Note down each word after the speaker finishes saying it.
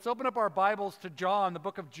Let's open up our Bibles to John, the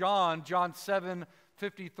book of John. John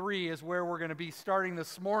 7:53 is where we're going to be starting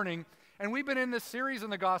this morning. And we've been in this series in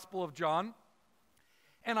the Gospel of John.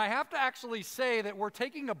 And I have to actually say that we're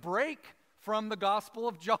taking a break from the Gospel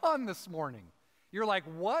of John this morning. You're like,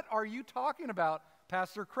 what are you talking about,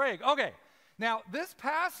 Pastor Craig? Okay, now this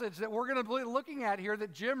passage that we're going to be looking at here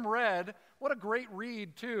that Jim read, what a great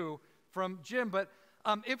read too from Jim. But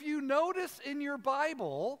if you notice in your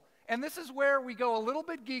Bible, and this is where we go a little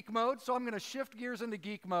bit geek mode, so I'm going to shift gears into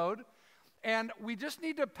geek mode. And we just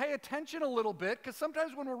need to pay attention a little bit, because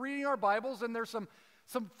sometimes when we're reading our Bibles and there's some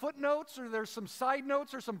footnotes or there's some side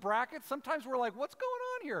notes or some brackets, sometimes we're like, what's going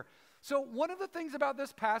on here? So one of the things about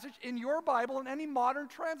this passage, in your Bible, in any modern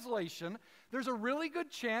translation, there's a really good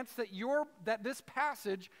chance that this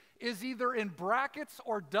passage is either in brackets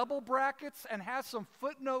or double brackets and has some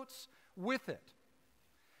footnotes with it.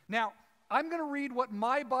 Now, I'm going to read what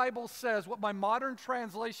my Bible says, what my modern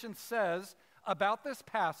translation says about this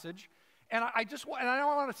passage, and I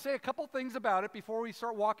want to say a couple things about it before we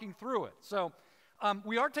start walking through it. So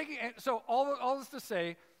all this to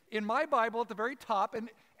say, in my Bible at the very top,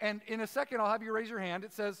 and in a second I'll have you raise your hand,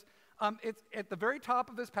 it says, it's at the very top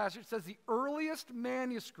of this passage, it says the earliest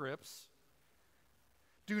manuscripts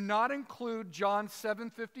do not include John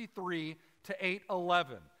 7:53 to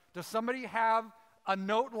 8:11. Does somebody have a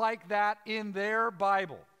note like that in their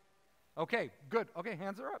Bible? Okay, good. Okay,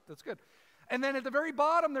 hands are up. That's good. And then at the very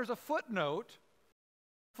bottom, there's a footnote.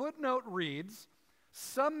 Footnote reads,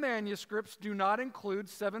 some manuscripts do not include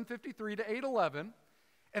 7:53 to 8:11.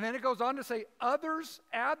 And then it goes on to say, others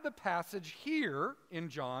add the passage here in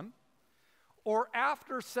John, or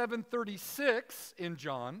after 7:36 in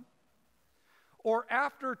John, or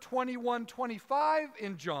after 21:25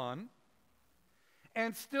 in John,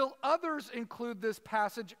 and still others include this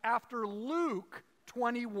passage after Luke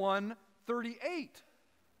 21:38.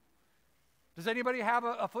 Does anybody have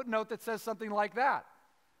a footnote that says something like that?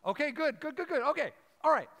 Okay, good. Okay,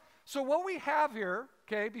 all right. So what we have here,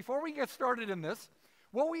 okay, before we get started in this,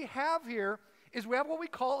 what we have here is we have what we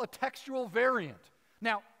call a textual variant.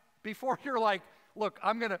 Now, before you're like, look,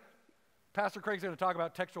 Pastor Craig's going to talk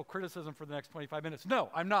about textual criticism for the next 25 minutes. No,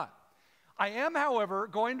 I'm not. I am, however,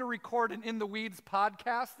 going to record an In the Weeds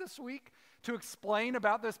podcast this week to explain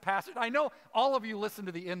about this passage. I know all of you listen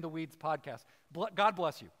to the In the Weeds podcast. God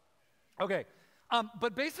bless you. Okay,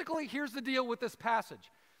 but basically, here's the deal with this passage.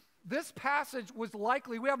 This passage was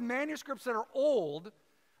likely, we have manuscripts that are old,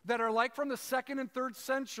 that are like from the 2nd and 3rd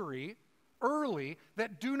century, early,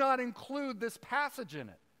 that do not include this passage in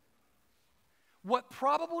it. What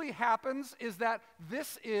probably happens is that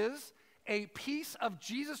this is a piece of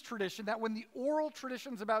Jesus' tradition, that when the oral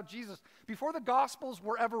traditions about Jesus, before the Gospels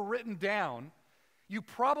were ever written down, you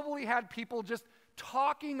probably had people just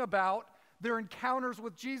talking about their encounters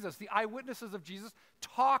with Jesus. The eyewitnesses of Jesus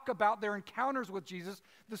talk about their encounters with Jesus,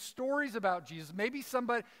 the stories about Jesus. Maybe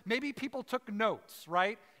people took notes,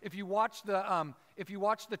 right? If you watch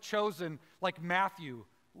the Chosen, like Matthew,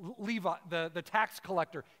 Levi, the tax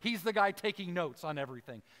collector, he's the guy taking notes on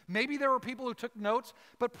everything. Maybe there were people who took notes,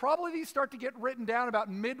 but probably these start to get written down about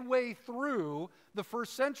midway through the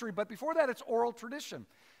 1st century. But before that, it's oral tradition.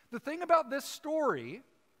 The thing about this story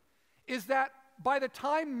is that by the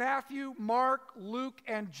time Matthew, Mark, Luke,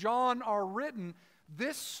 and John are written,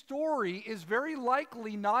 this story is very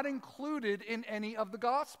likely not included in any of the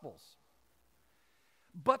Gospels.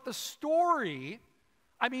 But the story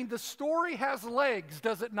has legs,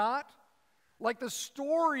 does it not? Like, the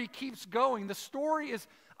story keeps going. The story is,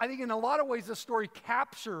 I think in a lot of ways, the story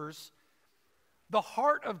captures the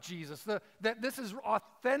heart of Jesus, that this is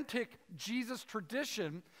authentic Jesus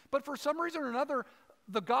tradition. But for some reason or another,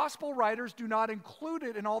 the gospel writers do not include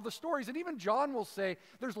it in all the stories. And even John will say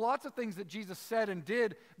there's lots of things that Jesus said and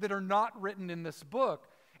did that are not written in this book.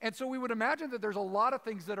 And so we would imagine that there's a lot of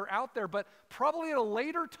things that are out there, but probably at a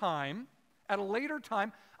later time,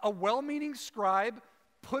 a well-meaning scribe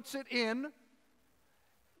puts it in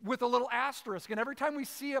with a little asterisk. And every time we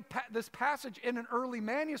see this passage in an early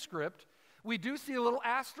manuscript, we do see a little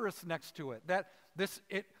asterisk next to it. That this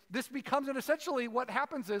becomes, and essentially what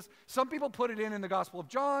happens is some people put it in the Gospel of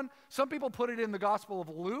John, some people put it in the Gospel of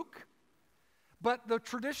Luke, but the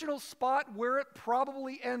traditional spot where it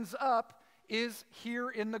probably ends up is here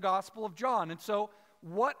in the Gospel of John. And so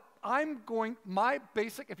my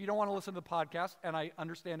basic, if you don't want to listen to the podcast, and I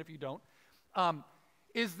understand if you don't,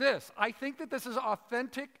 is this. I think that this is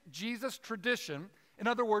authentic Jesus tradition. In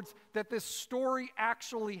other words, that this story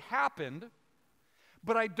actually happened,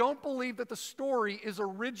 but I don't believe that the story is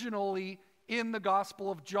originally in the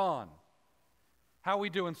Gospel of John. How are we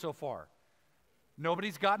doing so far?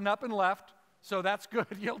 Nobody's gotten up and left. So that's good.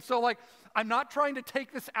 So like, I'm not trying to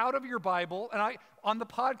take this out of your Bible, and on the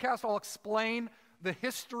podcast I'll explain the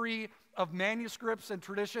history of manuscripts and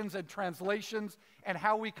traditions and translations and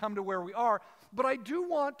how we come to where we are. But I do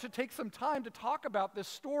want to take some time to talk about this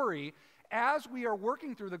story as we are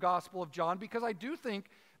working through the Gospel of John, because I do think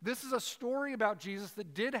this is a story about Jesus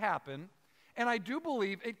that did happen, and I do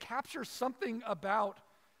believe it captures something about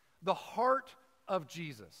the heart of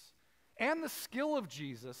Jesus and the skill of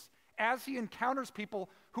Jesus as he encounters people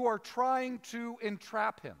who are trying to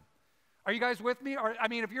entrap him. Are you guys with me? I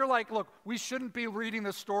mean, if you're like, look, we shouldn't be reading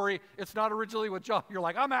this story, it's not originally with John, you're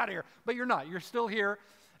like, I'm out of here. But you're not. You're still here.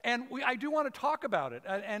 And I do want to talk about it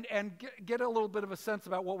and get a little bit of a sense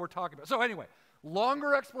about what we're talking about. So anyway,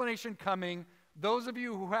 longer explanation coming. Those of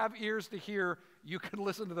you who have ears to hear, you can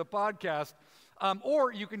listen to the podcast,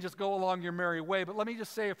 or you can just go along your merry way. But let me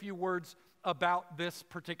just say a few words about this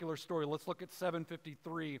particular story. Let's look at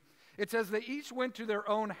 7:53. It says, they each went to their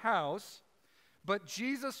own house, but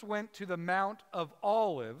Jesus went to the Mount of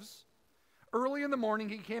Olives. Early in the morning,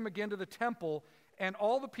 he came again to the temple, and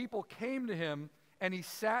all the people came to him, and he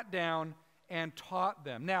sat down and taught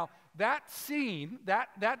them. Now, that scene,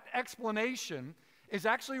 that explanation is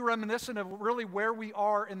actually reminiscent of really where we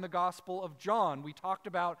are in the Gospel of John. We talked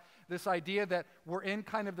about this idea that we're in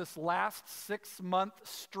kind of this last 6-month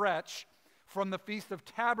stretch from the Feast of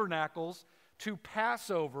Tabernacles to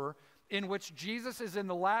Passover, in which Jesus is in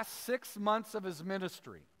the last 6 months of his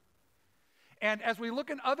ministry. And as we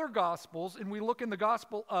look in other Gospels, and we look in the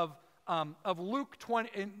Gospel of Luke 20,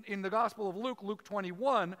 in the Gospel of Luke, Luke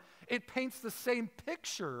 21, it paints the same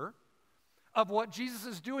picture of what Jesus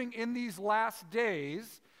is doing in these last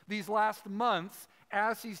days, these last months,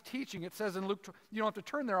 as he's teaching. It says in Luke, you don't have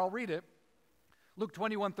to turn there, I'll read it. Luke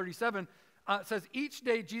 21:37 says, each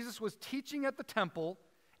day Jesus was teaching at the temple,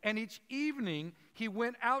 and each evening he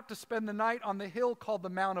went out to spend the night on the hill called the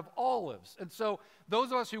Mount of Olives. And so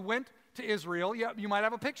those of us who went to Israel, you might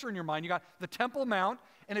have a picture in your mind. You got the Temple Mount,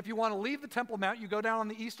 and if you want to leave the Temple Mount, you go down on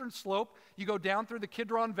the eastern slope, you go down through the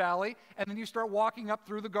Kidron Valley, and then you start walking up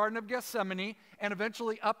through the Garden of Gethsemane, and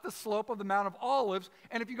eventually up the slope of the Mount of Olives.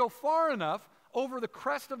 And if you go far enough, over the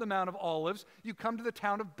crest of the Mount of Olives, you come to the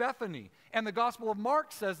town of Bethany. And the Gospel of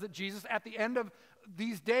Mark says that Jesus, at the end of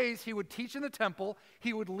these days, he would teach in the temple,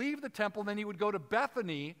 he would leave the temple, and then he would go to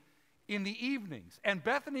Bethany in the evenings. And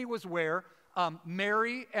Bethany was where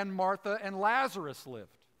Mary and Martha and Lazarus lived.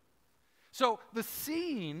 So the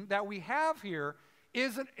scene that we have here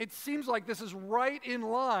it seems like this is right in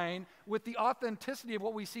line with the authenticity of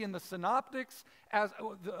what we see in the synoptics, as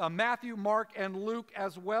Matthew, Mark, and Luke,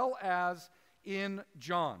 as well as in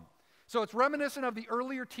John. So it's reminiscent of the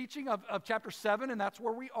earlier teaching of chapter 7, and that's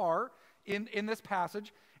where we are in this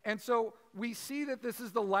passage. And so we see that this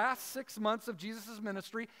is the last 6 months of Jesus'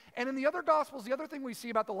 ministry. And in the other Gospels, the other thing we see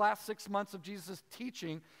about the last 6 months of Jesus'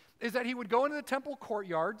 teaching is that he would go into the temple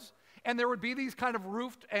courtyards, and there would be these kind of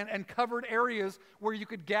roofed and covered areas where you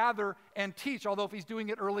could gather and teach. Although if he's doing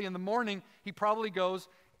it early in the morning, he probably goes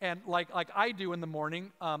and, like I do in the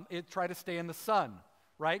morning, try to stay in the sun,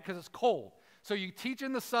 right? Because it's cold. So you teach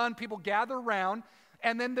in the sun, people gather around,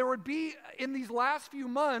 and then there would be, in these last few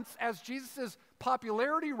months, as Jesus'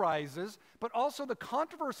 popularity rises, but also the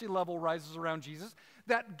controversy level rises around Jesus,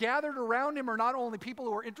 that gathered around him are not only people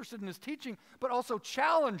who are interested in his teaching, but also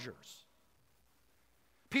challengers.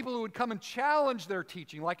 People who would come and challenge their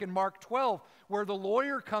teaching, like in Mark 12, where the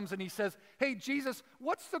lawyer comes and he says, hey, Jesus,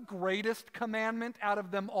 what's the greatest commandment out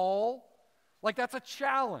of them all? Like, that's a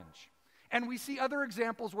challenge. And we see other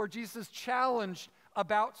examples where Jesus is challenged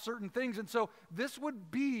about certain things. And so this would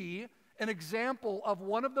be an example of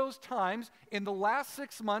one of those times in the last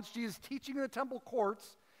 6 months, Jesus teaching in the temple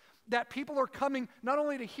courts, that people are coming not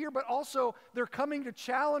only to hear, but also they're coming to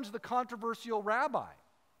challenge the controversial rabbi.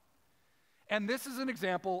 And this is an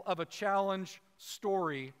example of a challenge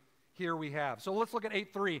story here we have. So let's look at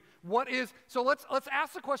 8:3. Let's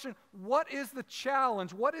ask the question, what is the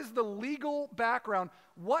challenge? What is the legal background?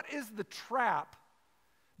 What is the trap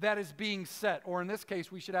that is being set? Or in this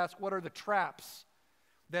case, we should ask, what are the traps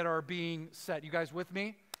that are being set? You guys with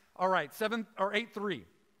me? All right, 8:3.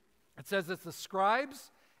 It says that the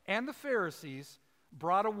scribes and the Pharisees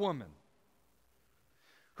brought a woman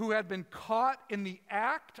who had been caught in the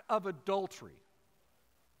act of adultery.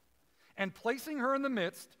 And placing her in the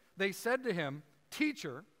midst, they said to him,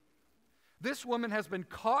 Teacher, this woman has been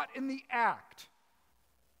caught in the act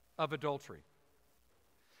of adultery.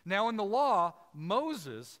 Now in the law,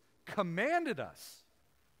 Moses commanded us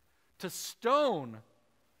to stone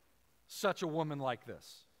such a woman like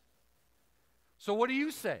this. So what do you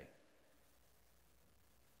say?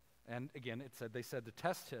 And again, they said to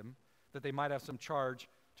test him, that they might have some charge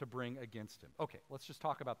to bring against him. Okay, let's just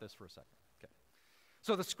talk about this for a second. Okay.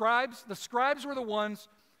 So the scribes were the ones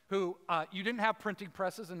who, you didn't have printing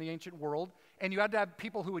presses in the ancient world, and you had to have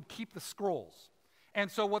people who would keep the scrolls. And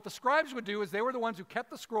so what the scribes would do is they were the ones who kept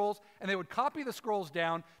the scrolls, and they would copy the scrolls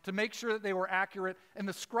down to make sure that they were accurate. And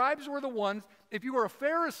the scribes were the ones, if you were a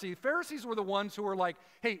Pharisee, Pharisees were the ones who were like,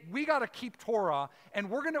 hey, we got to keep Torah, and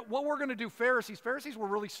what we're going to do, Pharisees were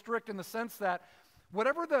really strict in the sense that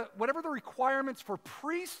whatever the requirements for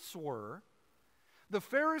priests were, the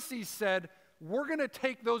Pharisees said, we're going to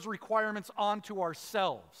take those requirements onto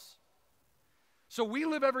ourselves. So we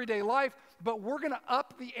live everyday life, but we're going to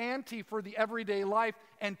up the ante for the everyday life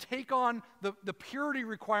and take on the purity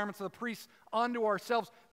requirements of the priests onto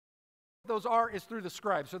ourselves. What those is through the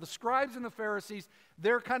scribes. So the scribes and the Pharisees,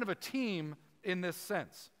 they're kind of a team in this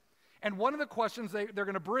sense. And one of the questions they're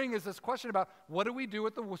going to bring is this question about what do we do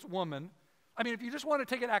with the woman? I mean, if you just want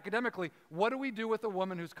to take it academically, what do we do with a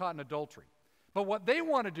woman who's caught in adultery? But what they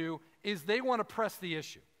want to do is they want to press the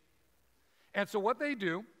issue. And so what they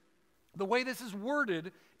do, the way this is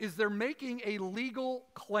worded, is they're making a legal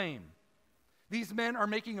claim. These men are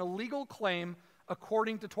making a legal claim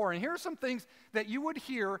according to Torah. And here are some things that you would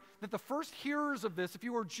hear, that the first hearers of this, if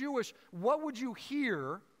you were Jewish, what would you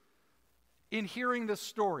hear in hearing this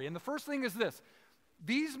story? And the first thing is this.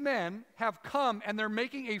 These men have come and they're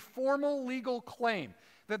making a formal legal claim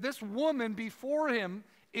that this woman before him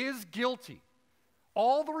is guilty.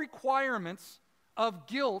 All the requirements of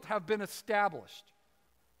guilt have been established.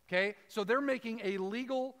 Okay? So they're making a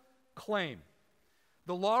legal claim.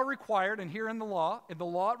 The law required, and here in the law it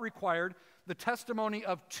required the testimony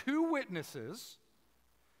of two witnesses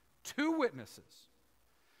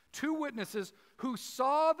who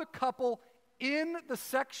saw the couple in the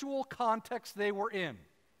sexual context they were in.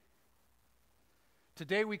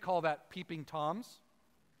 Today we call that peeping Toms.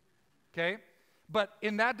 Okay? But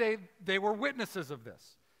in that day, they were witnesses of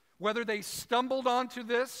this. Whether they stumbled onto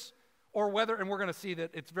this or whether, and we're going to see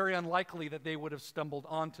that it's very unlikely that they would have stumbled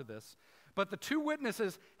onto this, but the two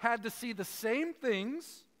witnesses had to see the same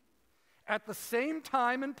things at the same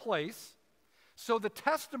time and place so the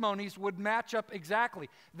testimonies would match up exactly.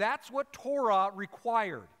 That's what Torah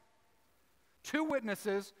required. Two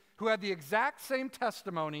witnesses who had the exact same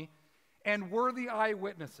testimony and were the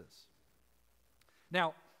eyewitnesses.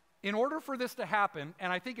 Now, in order for this to happen,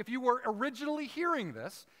 and I think if you were originally hearing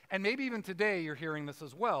this, and maybe even today you're hearing this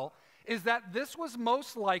as well, is that this was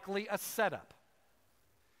most likely a setup.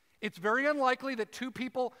 It's very unlikely that two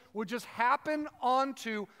people would just happen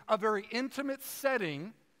onto a very intimate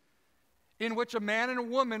setting in which a man and a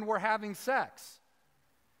woman were having sex.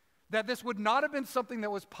 That this would not have been something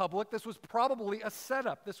that was public. This was probably a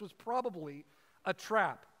setup. This was probably a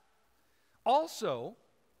trap. Also,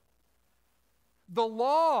 the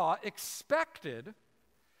law expected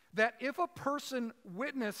that if a person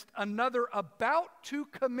witnessed another about to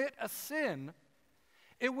commit a sin,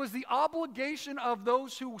 it was the obligation of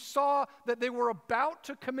those who saw that they were about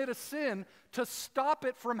to commit a sin to stop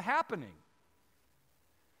it from happening.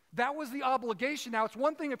 That was the obligation. Now, it's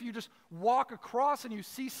one thing if you just walk across and you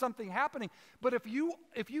see something happening, but if you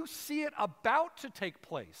see it about to take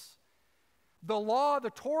place, the law, the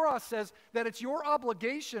Torah says that it's your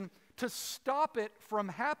obligation to stop it from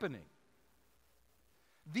happening.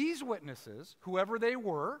 These witnesses, whoever they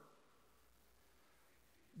were,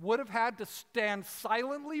 would have had to stand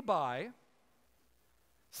silently by,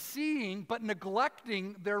 seeing but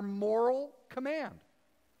neglecting their moral command,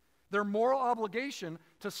 their moral obligation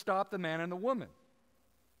to stop the man and the woman.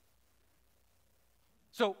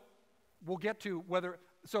 So we'll get to whether,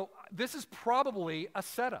 so this is probably a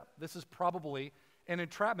setup. This is probably an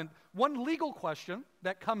entrapment. One legal question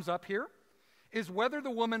that comes up here is whether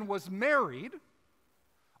the woman was married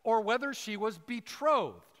or whether she was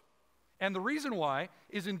betrothed. And the reason why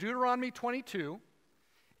is in Deuteronomy 22,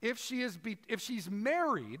 if she's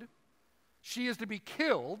married, she is to be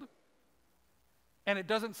killed, and it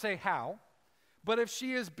doesn't say how. But if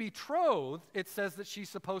she is betrothed, it says that she's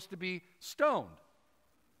supposed to be stoned.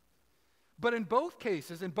 But in both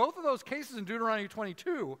of those cases in Deuteronomy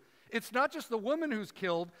 22, it's not just the woman who's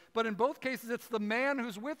killed, but in both cases it's the man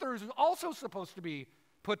who's with her who's also supposed to be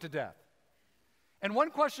put to death. And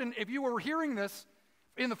one question, if you were hearing this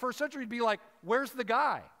in the first century, would be like, where's the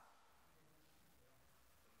guy?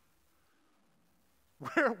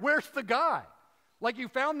 Where's the guy? Like you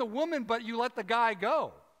found the woman, but you let the guy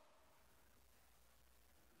go.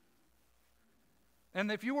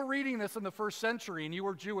 And if you were reading this in the first century and you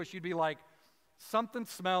were Jewish, you'd be like, something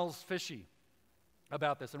smells fishy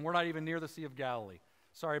about this, and we're not even near the Sea of Galilee.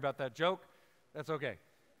 Sorry about that joke. That's okay.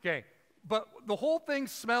 Okay, But the whole thing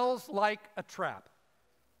smells like a trap.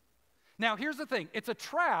 Now, here's the thing. It's a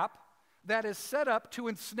trap that is set up to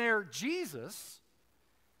ensnare Jesus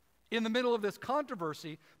in the middle of this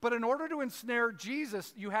controversy, but in order to ensnare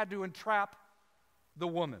Jesus, you had to entrap the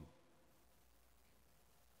woman.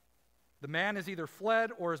 The man has either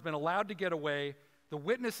fled or has been allowed to get away. The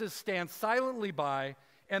witnesses stand silently by,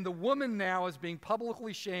 and the woman now is being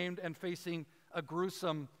publicly shamed and facing a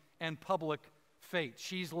gruesome and public fate.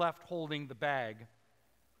 She's left holding the bag.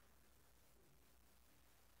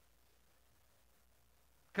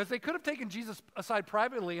 Because they could have taken Jesus aside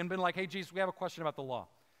privately and been like, hey, Jesus, we have a question about the law.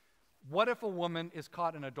 What if a woman is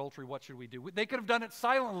caught in adultery? What should we do? They could have done it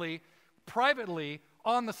silently, privately,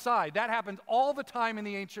 on the side. That happens all the time in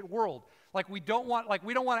the ancient world. We don't want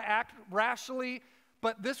to act rashly,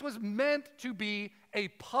 but this was meant to be a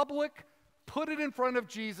public, put it in front of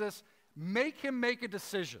Jesus, make him make a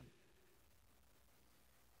decision.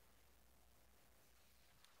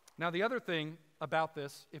 Now, the other thing about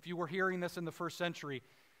this, if you were hearing this in the first century,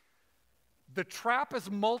 the trap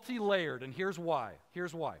is multi-layered, and here's why.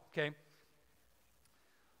 Here's why, okay?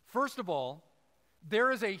 First of all,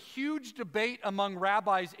 there is a huge debate among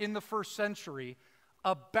rabbis in the first century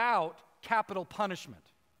about capital punishment.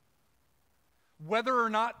 Whether or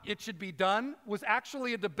not it should be done was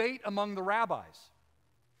actually a debate among the rabbis.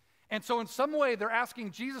 And so in some way, they're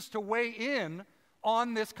asking Jesus to weigh in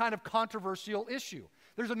on this kind of controversial issue.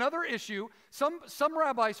 There's another issue. Some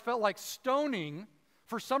rabbis felt like stoning,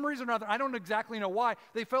 for some reason or other, I don't exactly know why,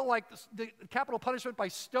 they felt like the capital punishment by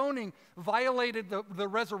stoning violated the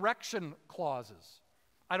resurrection clauses.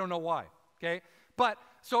 I don't know why, okay? But,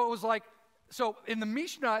 so it was like, so in the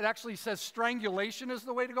Mishnah, it actually says strangulation is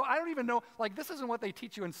the way to go. I don't even know, this isn't what they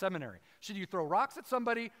teach you in seminary. Should you throw rocks at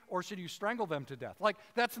somebody or should you strangle them to death?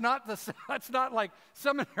 That's not like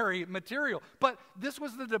seminary material. But this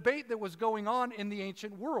was the debate that was going on in the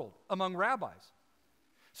ancient world among rabbis.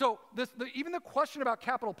 So even the question about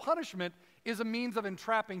capital punishment is a means of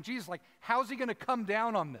entrapping Jesus. How's he going to come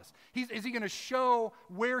down on this? Is he going to show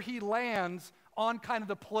where he lands on kind of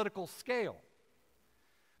the political scale?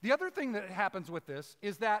 The other thing that happens with this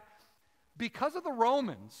is that because of the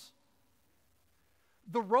Romans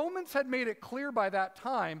had made it clear by that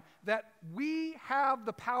time that we have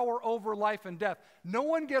the power over life and death. No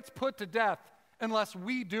one gets put to death unless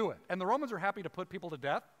we do it. And the Romans are happy to put people to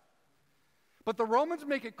death. But the Romans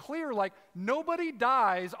make it clear, nobody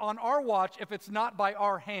dies on our watch if it's not by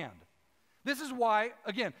our hand. This is why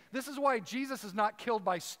Jesus is not killed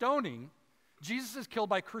by stoning. Jesus is killed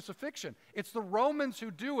by crucifixion. It's the Romans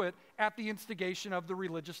who do it at the instigation of the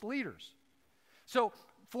religious leaders. So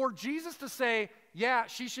for Jesus to say, yeah,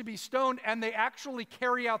 she should be stoned, and they actually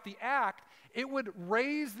carry out the act, it would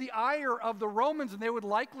raise the ire of the Romans, and they would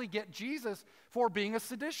likely get Jesus for being a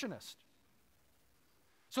seditionist.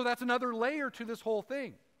 So that's another layer to this whole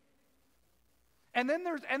thing. And we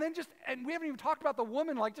haven't even talked about the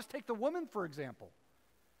woman, just take the woman, for example.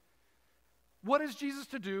 What is Jesus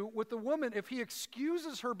to do with the woman? If he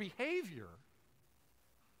excuses her behavior,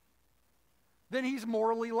 then he's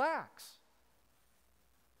morally lax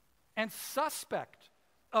and suspect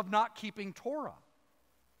of not keeping Torah.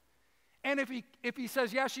 And if he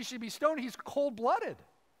says, yeah, she should be stoned, he's cold-blooded.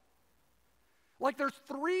 There's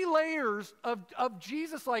three layers of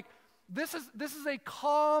Jesus. This is a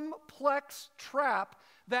complex trap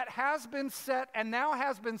that has been set and now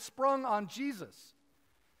has been sprung on Jesus.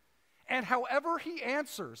 And however he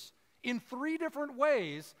answers in three different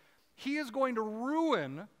ways, he is going to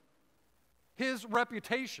ruin his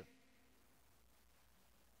reputation.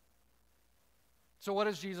 So what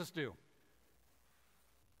does Jesus do?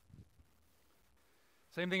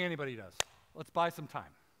 Same thing anybody does. Let's buy some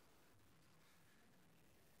time.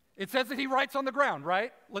 It says that he writes on the ground,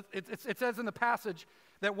 right? It says in the passage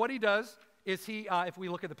that what he does is if we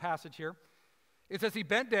look at the passage here, it says he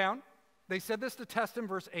bent down. They said this to test him,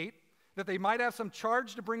 verse 8. That they might have some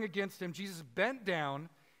charge to bring against him, Jesus bent down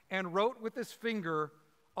and wrote with his finger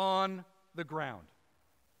on the ground.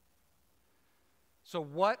 So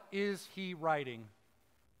what is he writing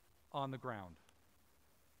on the ground?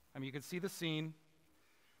 You can see the scene.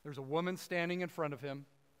 There's a woman standing in front of him,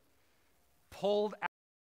 pulled out of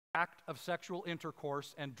the act of sexual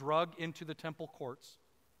intercourse and drugged into the temple courts,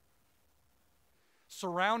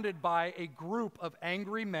 surrounded by a group of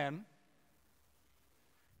angry men.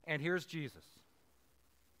 And here's Jesus.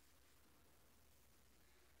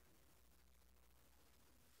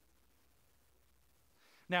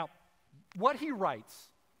 Now, what he writes,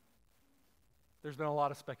 there's been a lot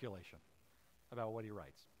of speculation about what he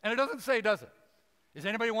writes. And it doesn't say, does it? Is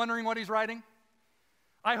anybody wondering what he's writing?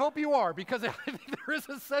 I hope you are, because I think there is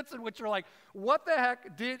a sense in which you're like, what the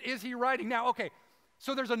heck is he writing? Now, okay,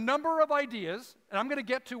 so there's a number of ideas, and I'm going to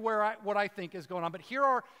get to what I think is going on, but here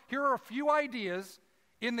are a few ideas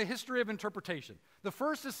in the history of interpretation. The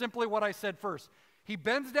first is simply what I said first. He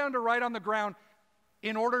bends down to write on the ground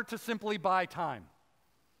in order to simply buy time.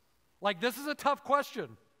 Like, this is a tough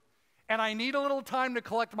question, and I need a little time to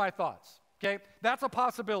collect my thoughts, okay? That's a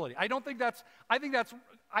possibility. I think that's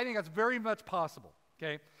very much possible.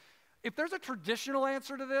 Okay? If there's a traditional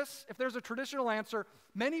answer to this,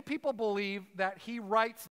 many people believe that he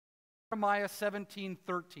writes Jeremiah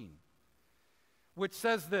 17:13, which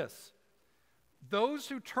says this: "Those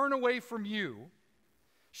who turn away from you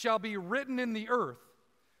shall be written in the earth,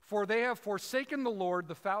 for they have forsaken the Lord,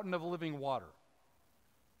 the fountain of living water."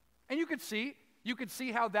 And you could see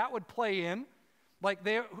how that would play in,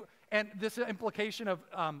 and this implication of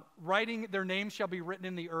writing their names shall be written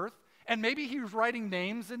in the earth. And maybe he's writing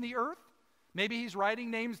names in the earth. Maybe he's writing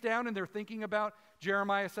names down and they're thinking about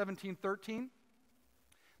Jeremiah 17:13.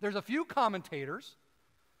 There's a few commentators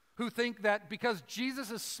who think that because Jesus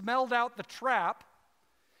has smelled out the trap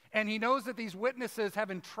and he knows that these witnesses have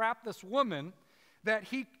entrapped this woman, that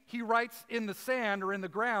he writes in the sand or in the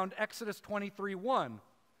ground Exodus 23:1,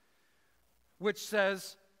 which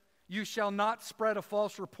says, "You shall not spread a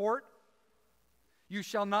false report. You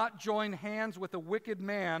shall not join hands with a wicked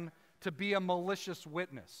man to be a malicious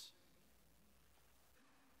witness."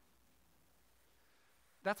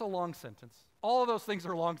 That's a long sentence. All of those things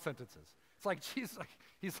are long sentences. It's like Jesus,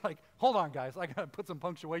 he's like, hold on, guys, I gotta put some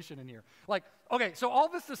punctuation in here. Like, okay, so all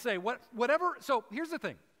this to say, so here's the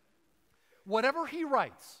thing. Whatever he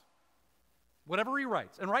writes,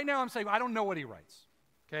 and right now I'm saying I don't know what he writes,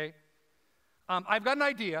 okay? I've got an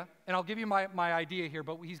idea, and I'll give you my idea here,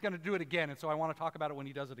 but he's going to do it again, and so I want to talk about it when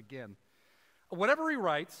he does it again. Whatever he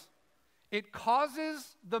writes, it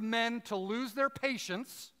causes the men to lose their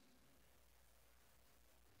patience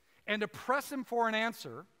and to press him for an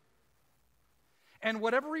answer. And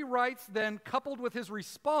whatever he writes then, coupled with his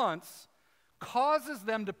response, causes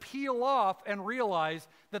them to peel off and realize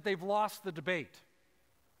that they've lost the debate.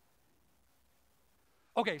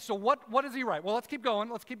 Okay, so what does he write? Well, let's keep going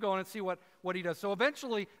and see what he does. So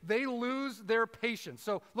eventually, they lose their patience.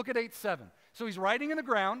 So look at 8:7. So he's writing in the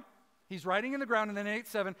ground, and then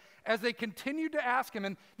 8:7, as they continue to ask him,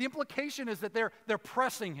 and the implication is that they're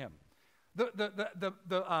pressing him. The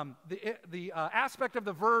aspect of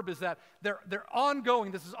the verb is that they're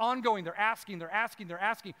ongoing. This is ongoing. They're asking.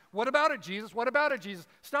 What about it, Jesus? What about it, Jesus?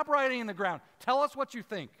 Stop writing in the ground. Tell us what you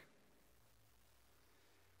think.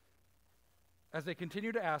 As they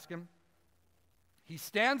continue to ask him, he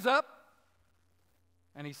stands up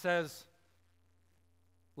and he says,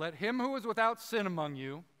 "Let him who is without sin among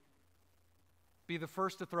you be the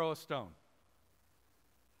first to throw a stone."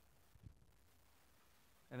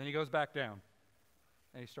 And then he goes back down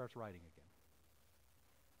and he starts writing again.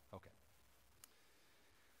 Okay.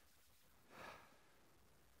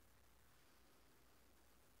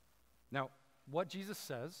 Now, what Jesus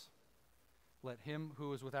says, "Let him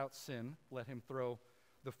who is without sin, let him throw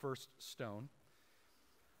the first stone."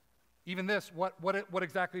 Even this, what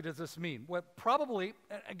exactly does this mean? Well, probably,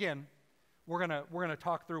 again, we're gonna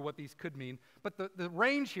talk through what these could mean. But the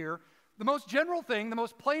range here, the most general thing, the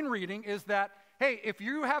most plain reading is that, hey, if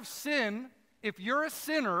you have sin, if you're a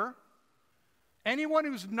sinner, anyone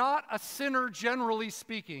who's not a sinner, generally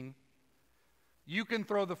speaking, you can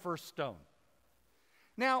throw the first stone.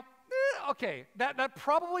 Now, okay, that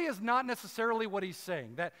probably is not necessarily what he's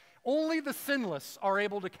saying, that only the sinless are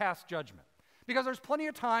able to cast judgment. Because there's plenty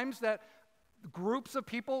of times that groups of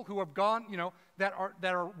people who have gone, that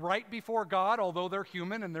are right before God, although they're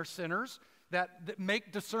human and they're sinners, that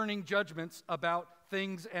make discerning judgments about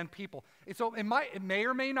things and people. And so it may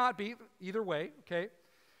or may not be, either way, okay?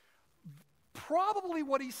 Probably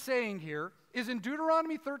what he's saying here is in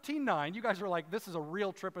Deuteronomy 13:9. You guys are like, this is a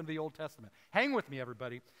real trip into the Old Testament. Hang with me,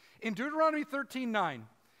 everybody. In Deuteronomy 13:9,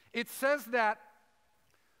 it says that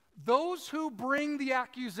those who bring the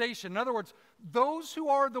accusation, in other words, those who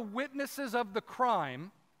are the witnesses of the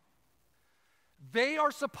crime, they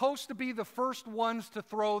are supposed to be the first ones to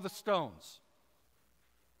throw the stones.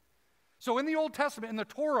 So in the Old Testament, in the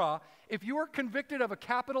Torah, if you are convicted of a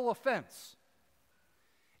capital offense,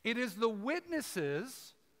 it is the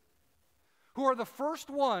witnesses who are the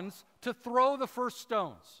first ones to throw the first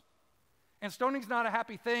stones. And stoning's not a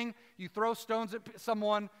happy thing. You throw stones at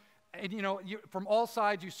someone, and from all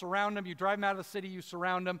sides, you surround them. You drive them out of the city, you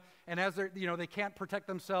surround them, and as they can't protect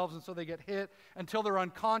themselves, and so they get hit until they're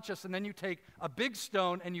unconscious, and then you take a big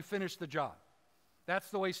stone and you finish the job. That's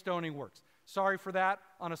the way stoning works. Sorry for that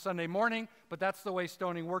on a Sunday morning, but that's the way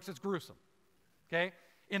stoning works. It's gruesome. Okay?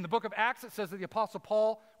 In the book of Acts, it says that the Apostle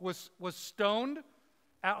Paul was stoned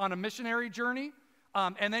on a missionary journey,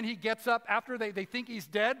 and then he gets up after they think he's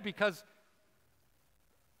dead, because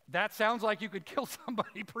that sounds like you could kill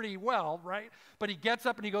somebody pretty well, right? But he gets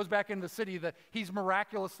up and he goes back into the city. That he's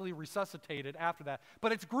miraculously resuscitated after that.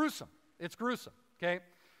 But it's gruesome. It's gruesome, okay?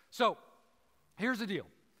 So here's the deal.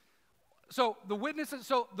 So the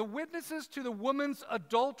witnesses to the woman's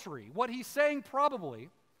adultery, what he's saying probably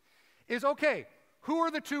is, okay, who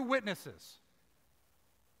are the two witnesses?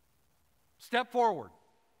 Step forward.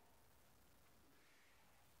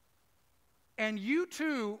 And you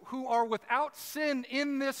two who are without sin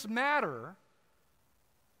in this matter,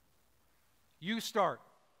 you start.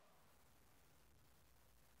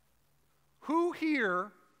 Who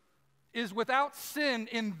here is without sin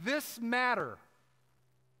in this matter?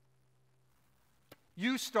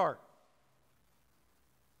 You start.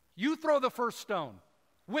 You throw the first stone.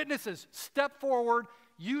 Witnesses, step forward.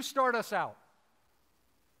 You start us out.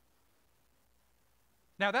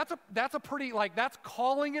 Now that's a pretty, that's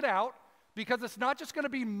calling it out, because it's not just going to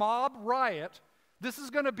be mob riot. This is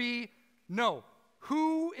going to be, no,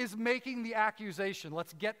 who is making the accusation?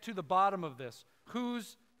 Let's get to the bottom of this.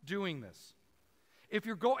 Who's doing this? If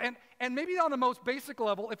you're and maybe on the most basic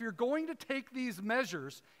level, if you're going to take these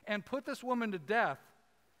measures and put this woman to death,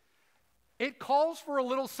 it calls for a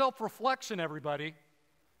little self-reflection, everybody.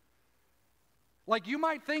 Like, you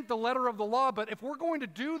might think the letter of the law, but if we're going to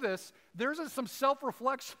do this, there's some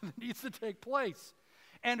self-reflection that needs to take place.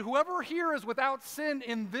 And whoever here is without sin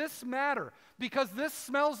in this matter, because this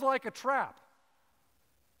smells like a trap.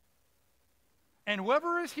 And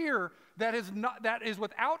whoever is here that is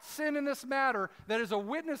without sin in this matter, that is a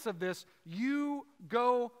witness of this, you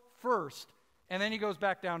go first. And then he goes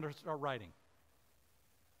back down to start writing.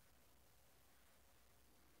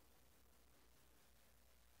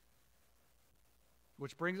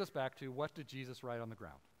 Which brings us back to, what did Jesus write on the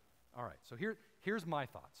ground? All right, so here's my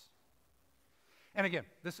thoughts. And again,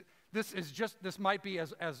 this might be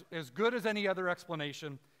as good as any other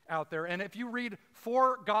explanation out there. And if you read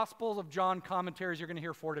 4 Gospels of John commentaries, you're going to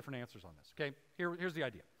hear 4 different answers on this. Okay, here's the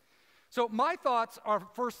idea. So my thoughts are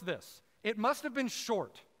first this: it must have been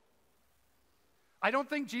short. I don't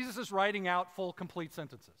think Jesus is writing out full, complete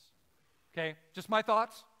sentences. Okay, just my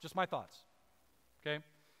thoughts. Okay.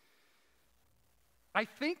 I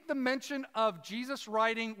think the mention of Jesus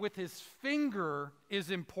writing with his finger is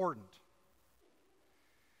important.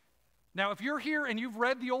 Now, if you're here and you've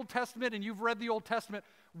read the Old Testament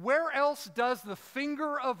where else does the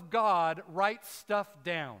finger of God write stuff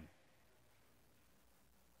down?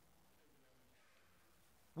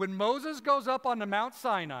 When Moses goes up onto Mount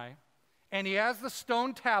Sinai and he has the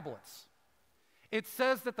stone tablets, it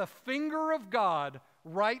says that the finger of God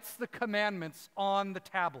writes the commandments on the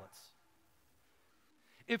tablets.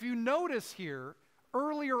 If you notice here,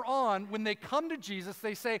 earlier on, when they come to Jesus,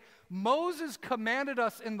 they say, Moses commanded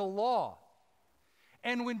us in the law.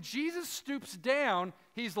 And when Jesus stoops down,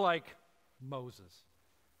 he's like, Moses.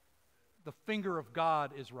 The finger of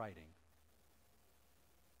God is writing.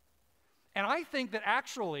 And I think that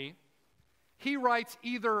actually, he writes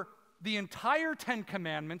either the entire 10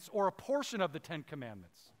 Commandments or a portion of the 10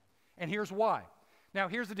 Commandments. And here's why. Now,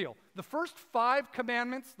 here's the deal. The first 5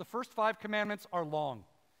 commandments are long.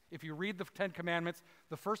 If you read the 10 Commandments,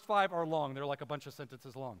 the first 5 are long. They're like a bunch of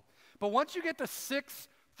sentences long. But once you get to 6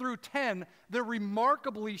 through 10, they're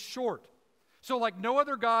remarkably short. So like, no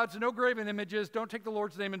other gods, no graven images, don't take the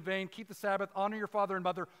Lord's name in vain, keep the Sabbath, honor your father and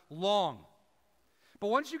mother, long. But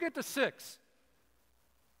once you get to 6,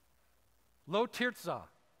 lo tirzah,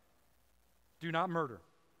 do not murder.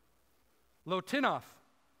 Lo tinaf,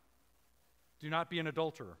 do not be an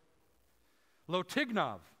adulterer. Lo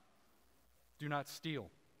tignav, do not steal.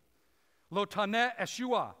 Lo taneh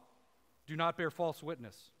eshua, do not bear false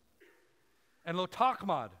witness. And lo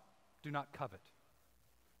takmad, do not covet.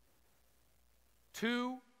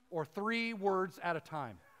 2 or 3 words at a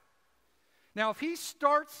time. Now, if he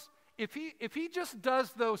just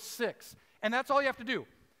does those 6, and that's all you have to do.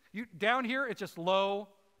 Down here, it's just lo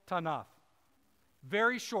tanaf.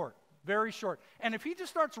 Very short, very short. And if he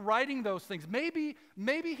just starts writing those things, maybe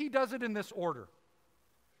he does it in this order.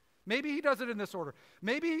 Maybe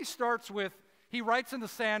he starts with, he writes in the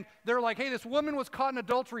sand. They're like, hey, this woman was caught in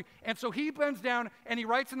adultery. And so he bends down and he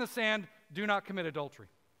writes in the sand, do not commit adultery.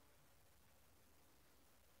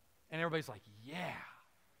 And everybody's like, yeah.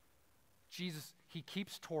 Jesus, he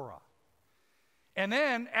keeps Torah. And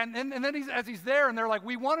then as he's there, and they're like,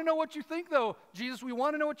 we want to know what you think, though, Jesus. We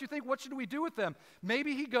want to know what you think. What should we do with them?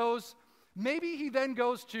 Maybe he then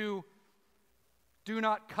goes to, do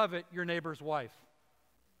not covet your neighbor's wife.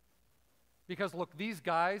 Because look, these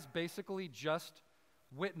guys basically just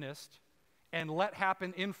witnessed and let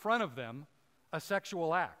happen in front of them a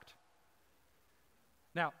sexual act.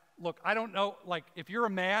 Now, look, I don't know, like, if you're a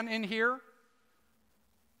man in here,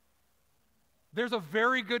 there's a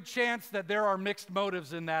very good chance that there are mixed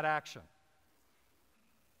motives in that action.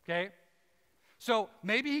 Okay? So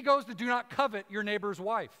maybe he goes to do not covet your neighbor's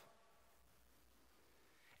wife.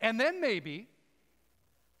 And then maybe,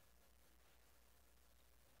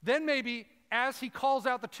 as he calls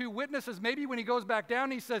out the two witnesses, maybe when he goes back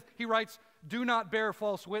down, he writes, do not bear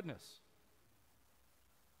false witness.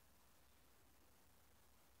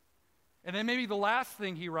 And then maybe the last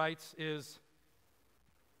thing he writes is,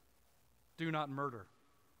 do not murder.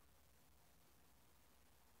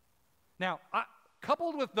 Now,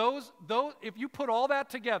 coupled with those, if you put all that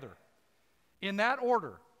together in that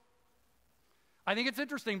order, I think it's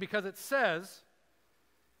interesting because it says,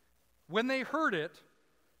 when they heard it,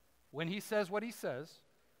 when he says what he says,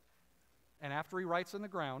 and after he writes in the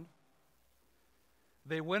ground,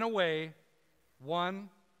 they went away one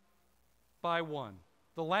by one.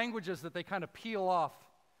 The language is that they kind of peel off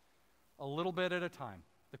a little bit at a time.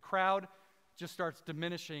 The crowd just starts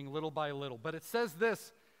diminishing little by little. But it says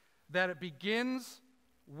this, that it beginning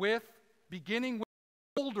with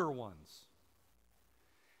older ones.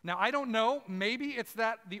 Now, I don't know, maybe it's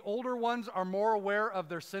that the older ones are more aware of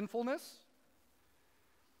their sinfulness.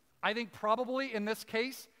 I think probably in this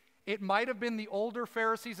case, it might have been the older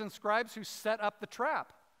Pharisees and scribes who set up the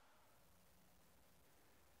trap.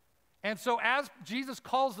 And so as Jesus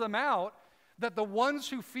calls them out, that the ones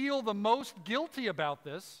who feel the most guilty about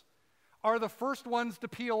this are the first ones to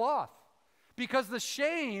peel off. Because the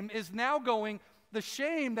shame is now the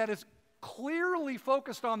shame that is clearly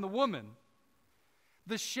focused on the woman,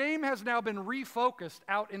 the shame has now been refocused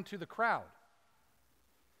out into the crowd.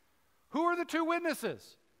 Who are the two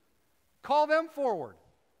witnesses? Call them forward.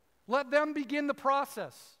 Let them begin the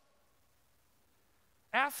process.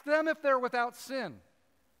 Ask them if they're without sin.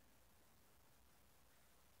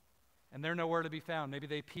 And they're nowhere to be found. Maybe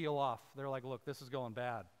they peel off. They're like, look, this is going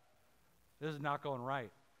bad. This is not going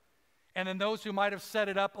right. And then those who might have set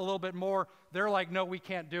it up a little bit more, they're like, no, we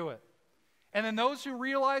can't do it. And then those who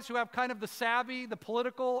realize, who have kind of the savvy, the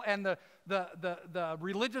political and the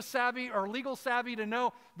religious savvy or legal savvy to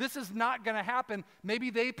know this is not going to happen, maybe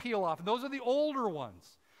they peel off. And those are the older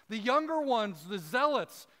ones. The younger ones, the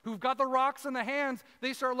zealots who've got the rocks in the hands,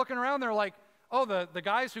 they start looking around, they're like, oh, the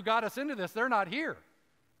guys who got us into this, they're not here.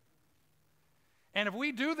 And if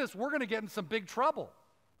we do this, we're going to get in some big trouble.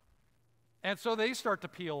 And so they start to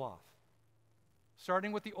peel off,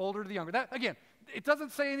 starting with the older to the younger. That, again, it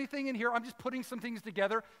doesn't say anything in here. I'm just putting some things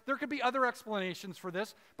together. There could be other explanations for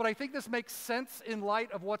this, but I think this makes sense in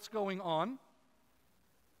light of what's going on.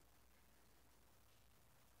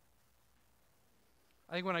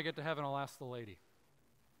 I think when I get to heaven, I'll ask the lady.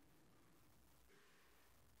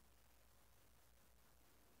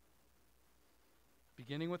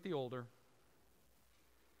 Beginning with the older,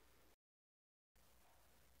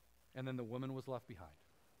 and then the woman was left behind.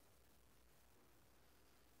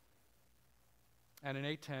 And in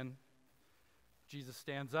 8:10, Jesus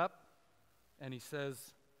stands up and he says,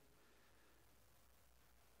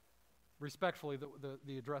 respectfully,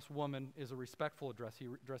 the addressed woman is a respectful address. He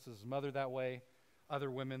addresses his mother that way,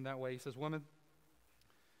 other women that way. He says, women,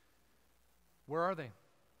 where are they?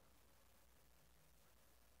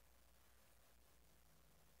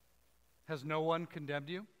 Has no one condemned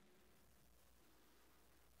you?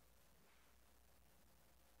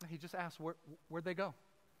 He just asks, where'd they go?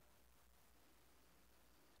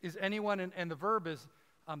 Is anyone, and the verb is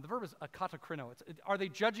akatakrino. Are they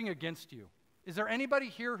judging against you? Is there anybody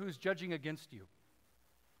here who's judging against you?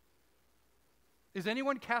 Is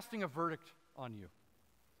anyone casting a verdict on you?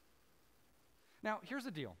 Now, here's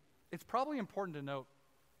the deal. It's probably important to note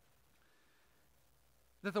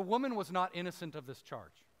that the woman was not innocent of this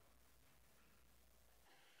charge.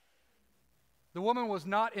 The woman was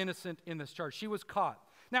not innocent in this charge. She was caught.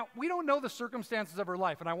 Now, we don't know the circumstances of her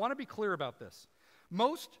life, and I want to be clear about this.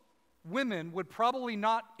 Most women would probably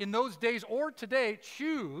not, in those days or today,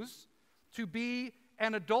 choose to be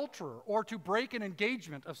an adulterer or to break an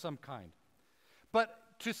engagement of some kind. But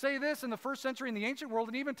to say this in the first century, in the ancient world,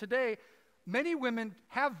 and even today, many women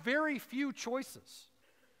have very few choices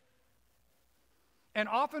and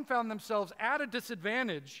often found themselves at a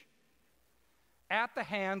disadvantage at the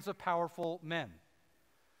hands of powerful men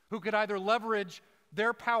who could either leverage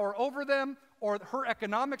their power over them or her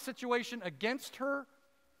economic situation against her.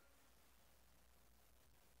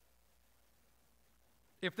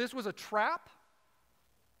 If this was a trap,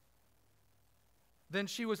 then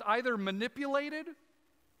she was either manipulated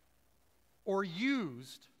or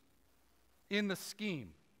used in the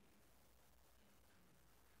scheme.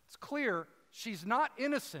 It's clear she's not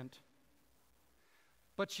innocent,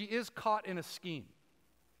 but she is caught in a scheme.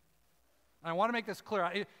 I want to make this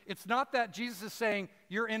clear. It's not that Jesus is saying,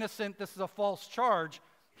 you're innocent, this is a false charge.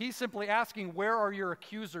 He's simply asking, where are your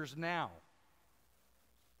accusers now?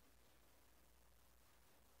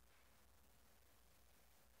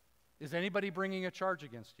 Is anybody bringing a charge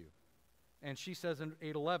against you? And she says in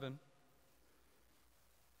 8:11,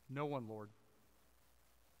 no one, Lord.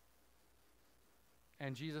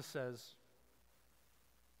 And Jesus says,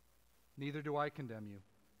 neither do I condemn you.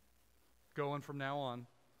 Go, and from now on,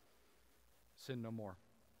 sin no more.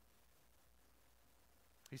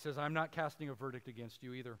 He says, I'm not casting a verdict against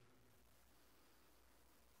you either.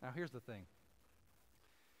 Now here's the thing.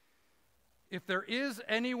 If there is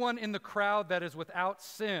anyone in the crowd that is without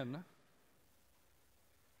sin,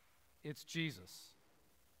 it's Jesus.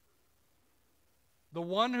 The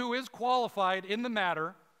one who is qualified in the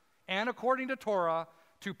matter, and according to Torah,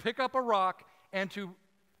 to pick up a rock and to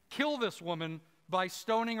kill this woman by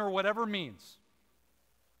stoning or whatever means.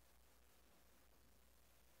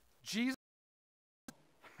 Jesus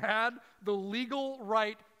had the legal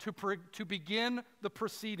right to begin the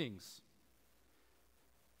proceedings.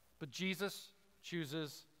 But Jesus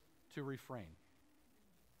chooses to refrain.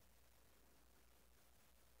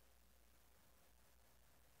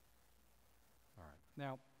 All right.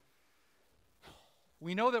 Now,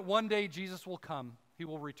 we know that one day Jesus will come. He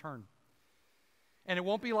will return. And it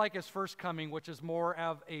won't be like his first coming, which is more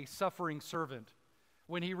of a suffering servant.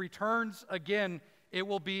 When he returns again, it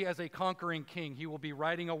will be as a conquering king. He will be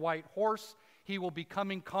riding a white horse. He will be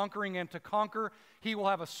coming conquering and to conquer. He will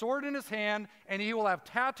have a sword in his hand, and he will have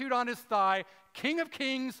tattooed on his thigh, King of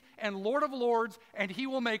Kings and Lord of Lords, and he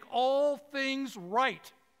will make all things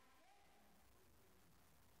right.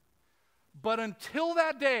 But until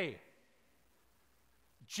that day,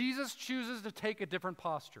 Jesus chooses to take a different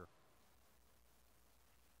posture.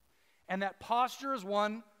 And that posture is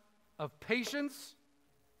one of patience,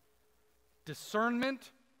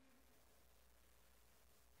 discernment,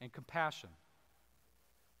 and compassion.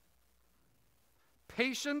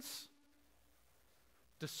 Patience,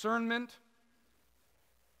 discernment,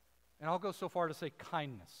 and I'll go so far to say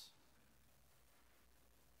kindness.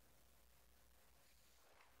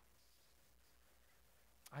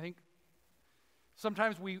 I think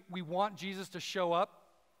sometimes we want Jesus to show up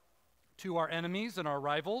to our enemies and our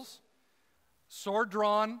rivals, sword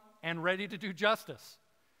drawn and ready to do justice.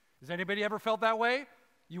 Has anybody ever felt that way?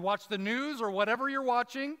 You watch the news or whatever you're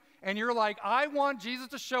watching, and you're like, I want Jesus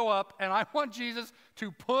to show up, and I want Jesus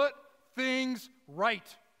to put things right.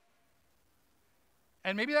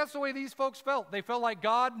 And maybe that's the way these folks felt. They felt like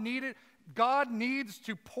God needs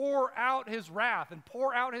to pour out his wrath and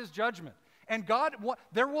pour out his judgment. And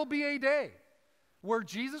there will be a day where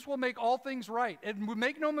Jesus will make all things right. And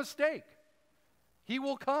make no mistake, he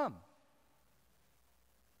will come.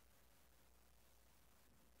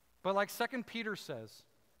 But like 2 Peter says,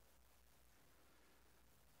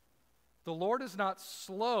 the Lord is not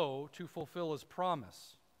slow to fulfill his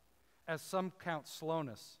promise, as some count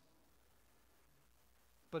slowness,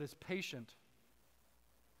 but is patient,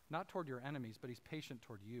 not toward your enemies, but he's patient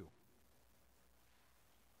toward you.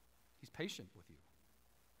 He's patient with you.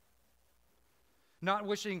 Not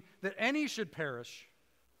wishing that any should perish,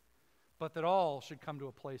 but that all should come to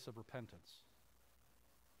a place of repentance.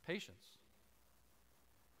 Patience.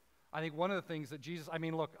 I think one of the things that Jesus,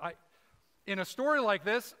 in a story like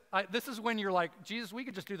this, this is when you're like, Jesus, we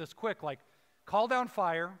could just do this quick, like call down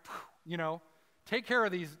fire, take care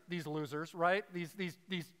of these losers, right?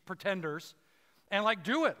 These pretenders, and like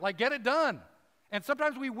do it, like get it done. And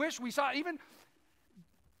sometimes we wish we saw even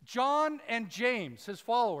John and James, his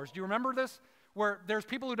followers. Do you remember this? Where there's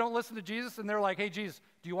people who don't listen to Jesus, and they're like, hey, Jesus,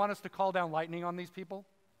 do you want us to call down lightning on these people?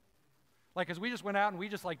 Like, as we just went out and we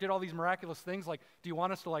just like did all these miraculous things, like, do you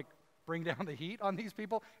want us to like bring down the heat on these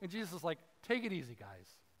people? And Jesus is like, take it easy, guys.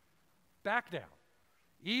 Back down.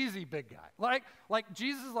 Easy, big guy. Like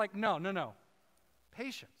Jesus is like, no.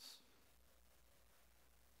 Patience.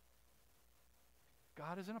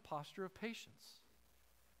 God is in a posture of patience.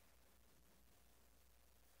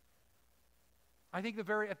 I think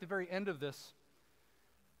at the very end of this,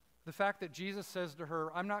 the fact that Jesus says to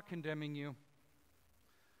her, I'm not condemning you.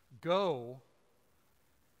 Go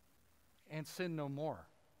and sin no more.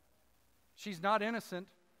 She's not innocent.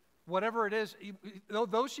 Whatever it is,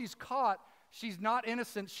 though she's caught, She's not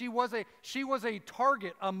innocent. She was a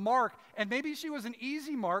target, a mark, and maybe she was an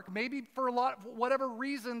easy mark, maybe for whatever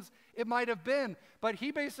reasons it might have been. But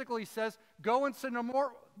he basically says, go and sin no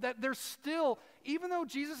more. That there's still, even though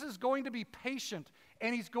Jesus is going to be patient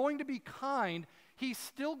and he's going to be kind, he's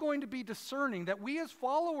still going to be discerning. That we as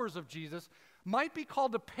followers of Jesus might be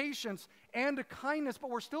called to patience and to kindness, but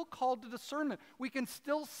we're still called to discernment. We can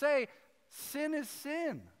still say, sin is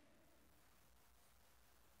sin.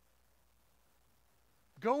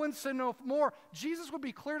 Go and sin no more. Jesus would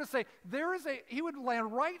be clear to say, he would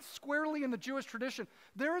land right squarely in the Jewish tradition.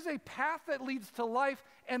 There is a path that leads to life,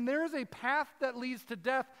 and there is a path that leads to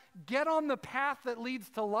death. Get on the path that leads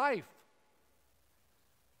to life.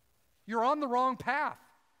 You're on the wrong path.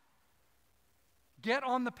 Get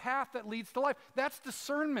on the path that leads to life. That's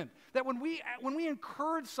discernment. That when we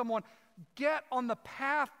encourage someone, get on the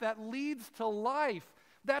path that leads to life,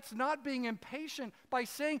 that's not being impatient by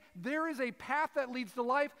saying there is a path that leads to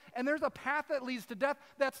life and there's a path that leads to death.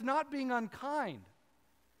 That's not being unkind.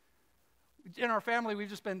 In our family, we've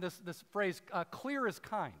just been this phrase, clear is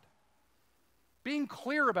kind. Being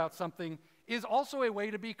clear about something is also a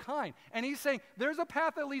way to be kind. And he's saying there's a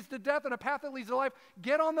path that leads to death and a path that leads to life.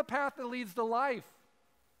 Get on the path that leads to life.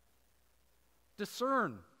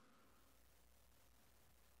 Discern.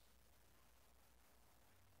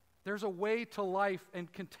 There's a way to life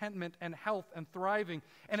and contentment and health and thriving,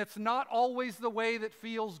 and it's not always the way that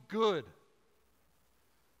feels good.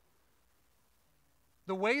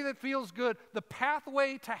 The way that feels good, the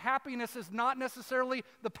pathway to happiness is not necessarily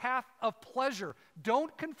the path of pleasure.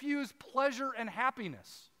 Don't confuse pleasure and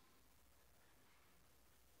happiness.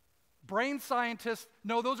 Brain scientists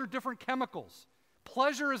know those are different chemicals.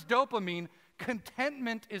 Pleasure is dopamine,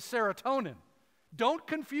 contentment is serotonin. Don't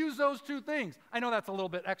confuse those two things. I know that's a little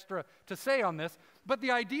bit extra to say on this, but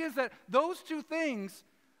the idea is that those two things,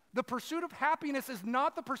 the pursuit of happiness is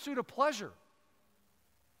not the pursuit of pleasure.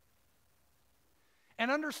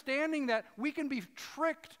 And understanding that we can be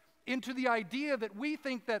tricked into the idea that we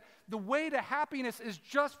think that the way to happiness is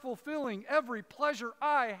just fulfilling every pleasure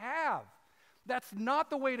I have. That's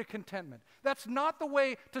not the way to contentment. That's not the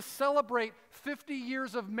way to celebrate 50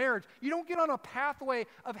 years of marriage. You don't get on a pathway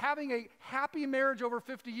of having a happy marriage over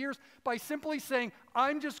 50 years by simply saying,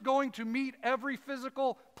 I'm just going to meet every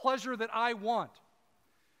physical pleasure that I want.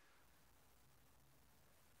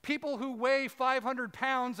 People who weigh 500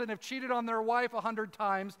 pounds and have cheated on their wife 100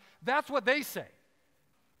 times, that's what they say.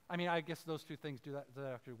 I mean, I guess those two things does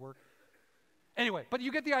that actually work? Anyway, but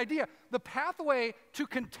you get the idea. The pathway to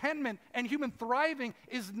contentment and human thriving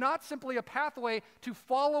is not simply a pathway to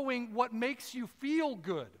following what makes you feel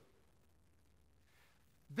good.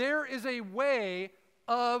 There is a way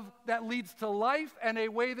that leads to life and a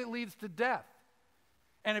way that leads to death.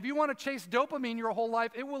 And if you want to chase dopamine your whole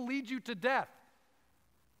life, it will lead you to death.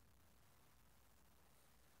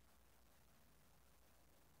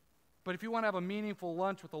 But if you want to have a meaningful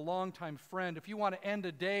lunch with a longtime friend, if you want to end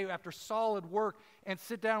a day after solid work and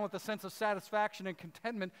sit down with a sense of satisfaction and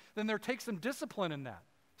contentment, then there takes some discipline in that,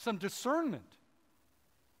 some discernment.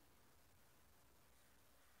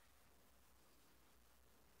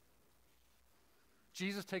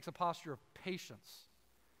 Jesus takes a posture of patience,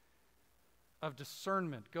 of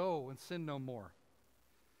discernment. Go and sin no more.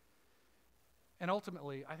 And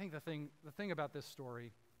ultimately, I think the thing about this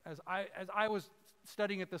story, as I was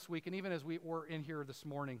studying it this week, and even as we were in here this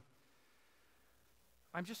morning,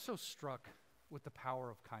 I'm just so struck with the power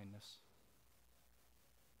of kindness.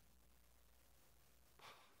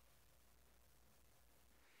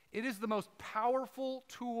 It is the most powerful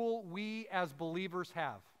tool we as believers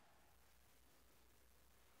have.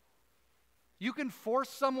 You can force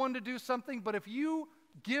someone to do something, but if you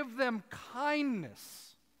give them kindness,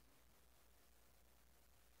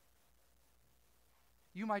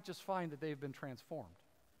 you might just find that they've been transformed.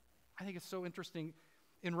 I think it's so interesting.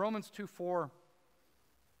 In Romans 2:4,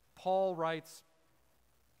 Paul writes,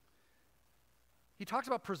 he talks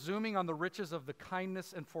about presuming on the riches of the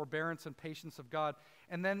kindness and forbearance and patience of God.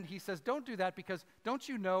 And then he says, don't do that, because don't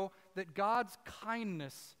you know that God's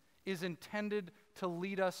kindness is intended to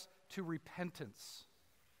lead us to repentance?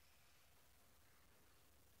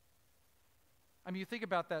 I mean, you think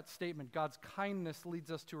about that statement, God's kindness leads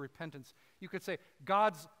us to repentance. You could say,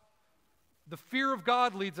 the fear of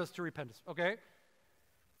God leads us to repentance, okay?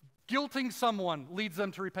 Guilting someone leads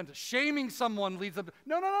them to repentance. Shaming someone leads them to...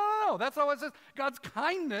 No. That's not what it says. God's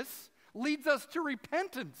kindness leads us to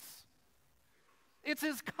repentance. It's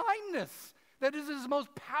His kindness that is His most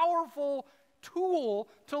powerful tool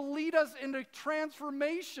to lead us into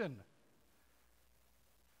transformation.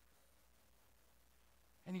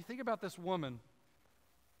 And you think about this woman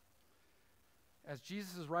as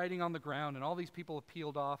Jesus is riding on the ground and all these people have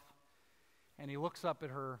peeled off, and he looks up at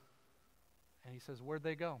her and he says, "Where'd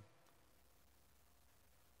they go?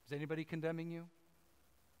 Is anybody condemning you?"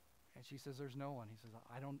 And she says, "There's no one." He says,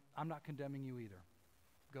 I'm not condemning you either.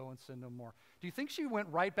 Go and sin no more." Do you think she went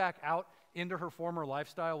right back out into her former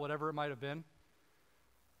lifestyle, whatever it might have been?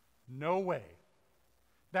 No way.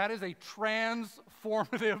 That is a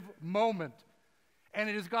transformative moment. And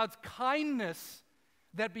it is God's kindness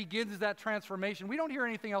that begins that transformation. We don't hear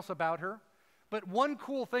anything else about her. But one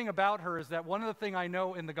cool thing about her is that one of the things I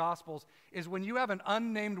know in the Gospels is when you have an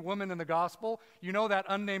unnamed woman in the Gospel, you know that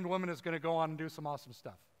unnamed woman is going to go on and do some awesome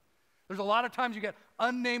stuff. There's a lot of times you get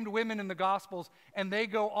unnamed women in the Gospels, and they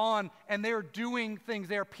go on, and they are doing things.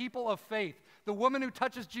 They are people of faith. The woman who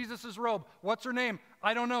touches Jesus' robe, what's her name?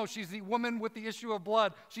 I don't know. She's the woman with the issue of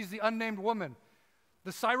blood. She's the unnamed woman.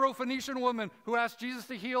 The Syrophoenician woman who asked Jesus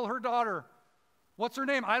to heal her daughter, what's her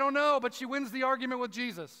name? I don't know, but she wins the argument with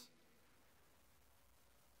Jesus.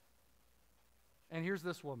 And here's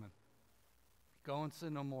this woman. Go and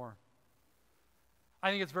sin no more.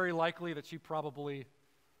 I think it's very likely that she probably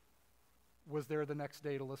was there the next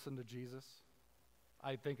day to listen to Jesus.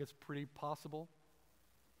 I think it's pretty possible.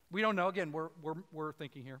 We don't know. Again, we're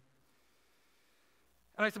thinking here.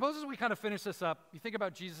 And I suppose as we kind of finish this up, you think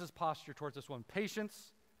about Jesus' posture towards this woman.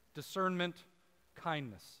 Patience, discernment,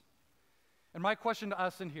 kindness. And my question to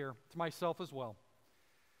us in here, to myself as well,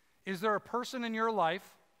 is there a person in your life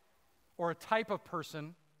or a type of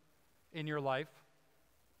person in your life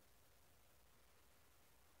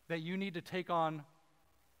that you need to take on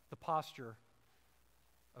the posture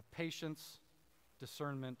of patience,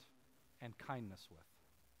 discernment, and kindness with?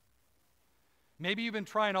 Maybe you've been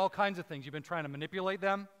trying all kinds of things. You've been trying to manipulate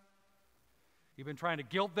them. You've been trying to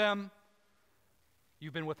guilt them.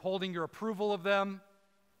 You've been withholding your approval of them.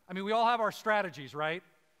 I mean, we all have our strategies, right?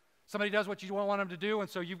 Somebody does what you don't want them to do, and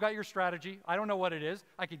so you've got your strategy. I don't know what it is.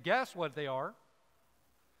 I could guess what they are.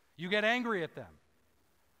 You get angry at them.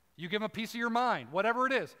 You give them a piece of your mind, whatever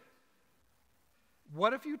it is.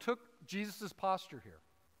 What if you took Jesus' posture here?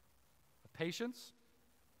 Of patience,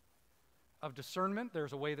 of discernment.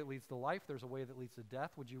 There's a way that leads to life. There's a way that leads to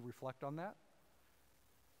death. Would you reflect on that?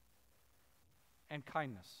 And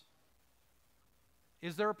kindness.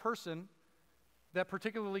 Is there a person that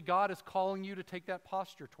particularly God is calling you to take that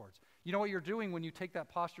posture towards? You know what you're doing when you take that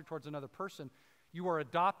posture towards another person? You are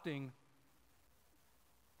adopting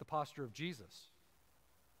the posture of Jesus.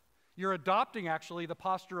 You're adopting, actually, the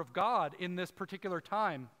posture of God in this particular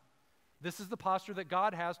time. This is the posture that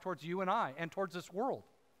God has towards you and I and towards this world.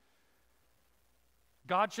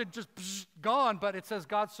 God should just gone, but it says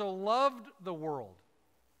God so loved the world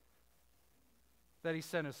that he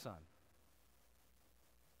sent his son.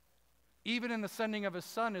 Even in the sending of his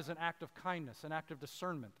son is an act of kindness, an act of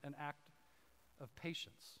discernment, an act of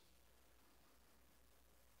patience.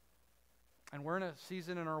 And we're in a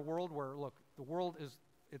season in our world where, look, the world is,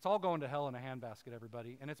 it's all going to hell in a handbasket,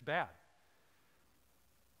 everybody, and it's bad.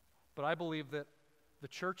 But I believe that the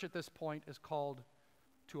church at this point is called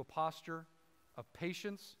to a posture of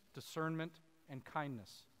patience, discernment, and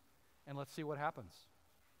kindness. And let's see what happens.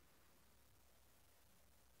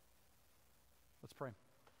 Let's pray.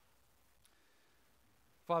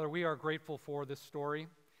 Father, we are grateful for this story.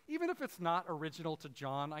 Even if it's not original to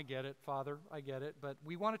John, I get it, Father, I get it. But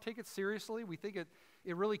we want to take it seriously. We think it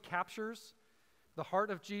really captures the heart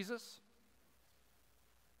of Jesus.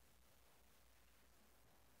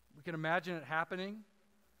 We can imagine it happening.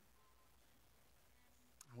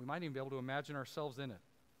 We might even be able to imagine ourselves in it.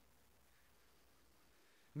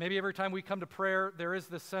 Maybe every time we come to prayer, there is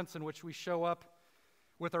this sense in which we show up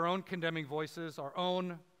with our own condemning voices,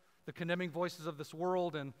 the condemning voices of this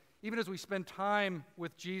world, and even as we spend time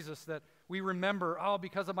with Jesus, that we remember, oh,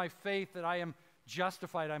 because of my faith that I am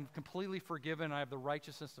justified, I'm completely forgiven, I have the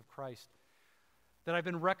righteousness of Christ, that I've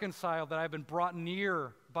been reconciled, that I've been brought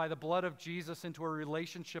near by the blood of Jesus into a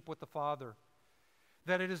relationship with the Father,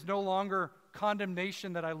 that it is no longer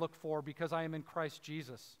condemnation that I look for because I am in Christ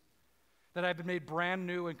Jesus, that I've been made brand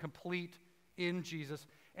new and complete in Jesus.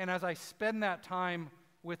 And as I spend that time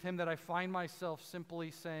with him, that I find myself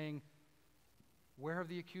simply saying, where have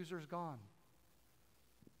the accusers gone?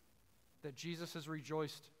 That Jesus has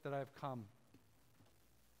rejoiced that I have come.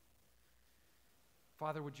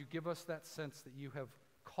 Father, would you give us that sense that you have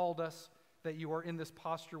called us, that you are in this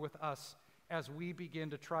posture with us as we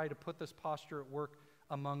begin to try to put this posture at work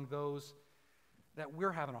among those that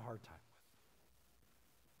we're having a hard time with.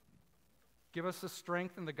 Give us the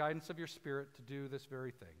strength and the guidance of your Spirit to do this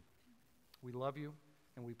very thing. We love you,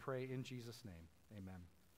 and we pray in Jesus' name. Amen.